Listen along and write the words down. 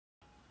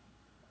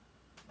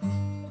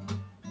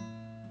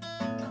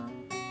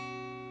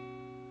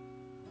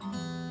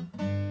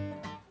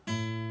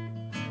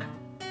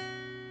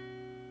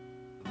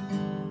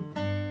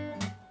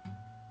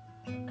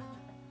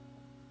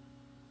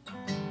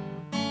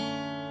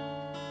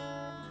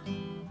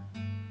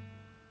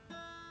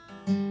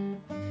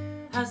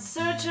I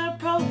search your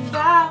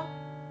profile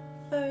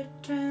for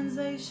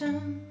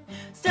translation,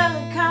 start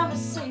a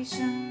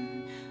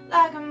conversation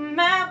like a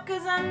map,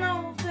 'cause I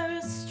know there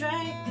is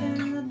strength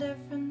in the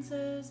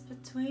differences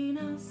between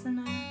us,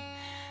 and I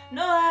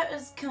know there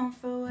is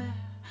comfort where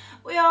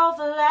we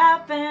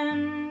overlap.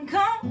 And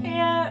come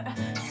here,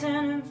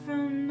 stand in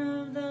front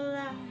of the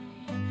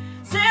light,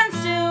 stand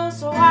still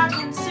so I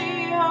can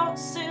see your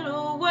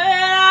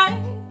silhouette.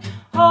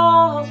 I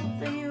hope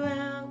that you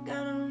have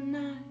got all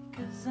night,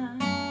 'cause I'm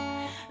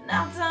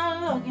not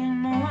done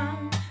looking, no,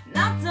 I'm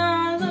not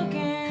done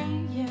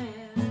looking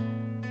yet.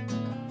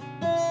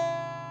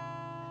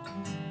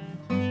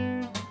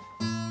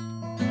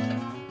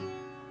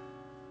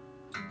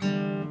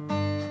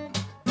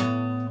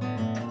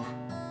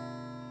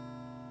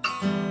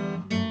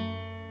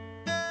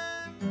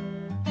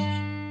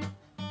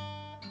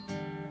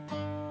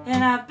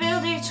 And I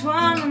build each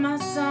one of my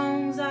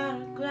songs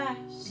out of glass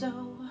so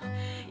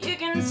you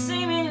can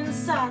see me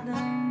inside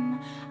them.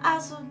 I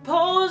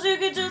suppose you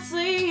could just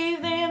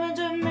leave the image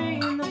of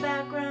me in the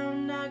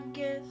background, I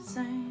guess,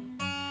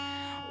 and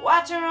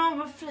watch your own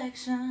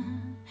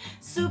reflection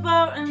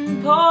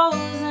superimpose.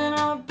 And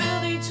I'll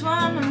build each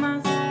one of my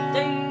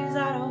days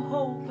out of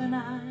hope, and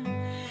I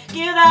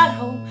give that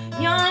hope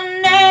your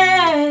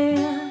name.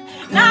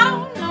 And I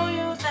don't know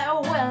you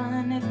that well,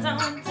 and it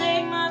don't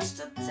take much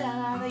to tell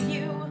either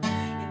you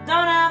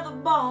don't have the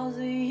balls,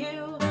 or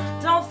you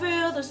don't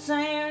feel the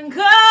same.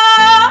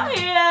 'Cause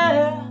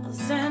yeah,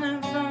 stand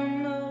in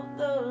front of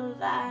the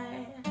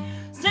light,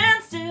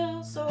 stand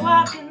still so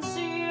I can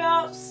see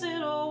your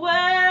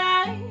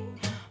silhouette.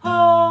 I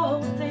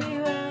hope that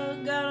you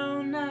have got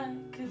all night,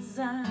 'cause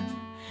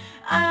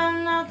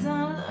I'm not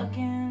done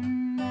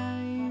looking at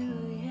you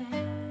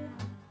yet.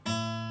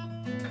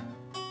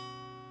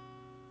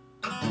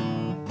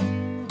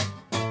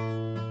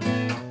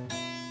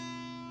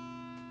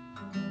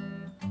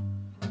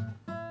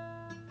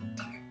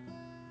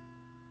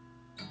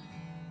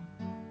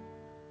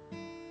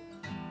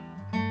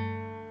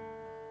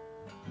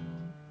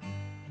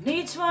 And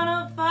each one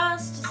of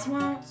us just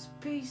wants a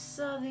piece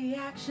of the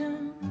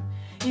action.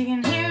 You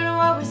can hear it in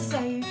what we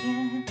say, you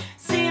can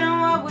see it in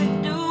what we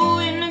do.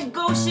 We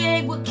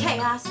negotiate with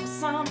chaos for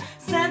some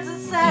sense of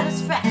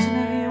satisfaction.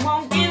 If you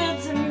won't give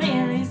it to me,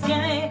 at least give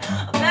me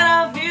a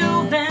better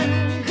view.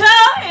 Then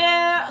come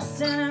here,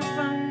 stand in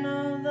front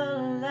of the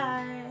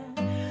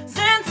light,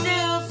 stand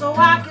still so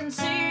I can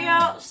see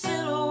your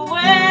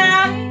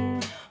silhouette.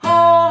 I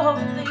hope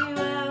that you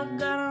have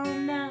got all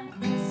night,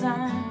 'cause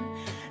I'm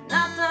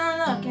not done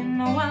looking,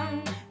 no,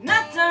 I'm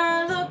not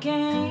done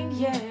looking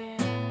yet.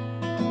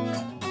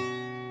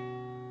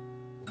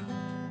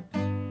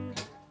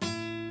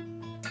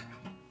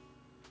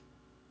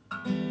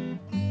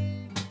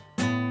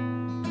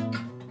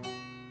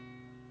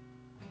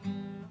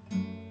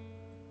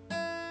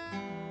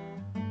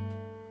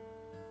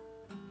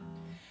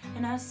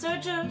 And I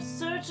search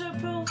your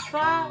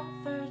profile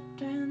for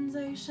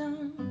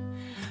translation,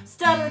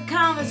 start a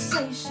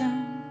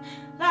conversation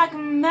like a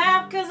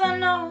map, 'cause I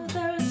know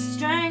there is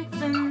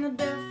strength in the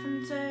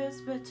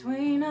differences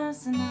between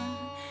us, and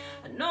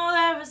I know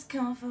there is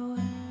comfort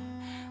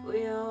where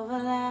we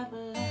overlap,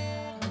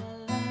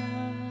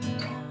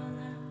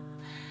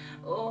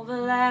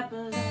 overlap.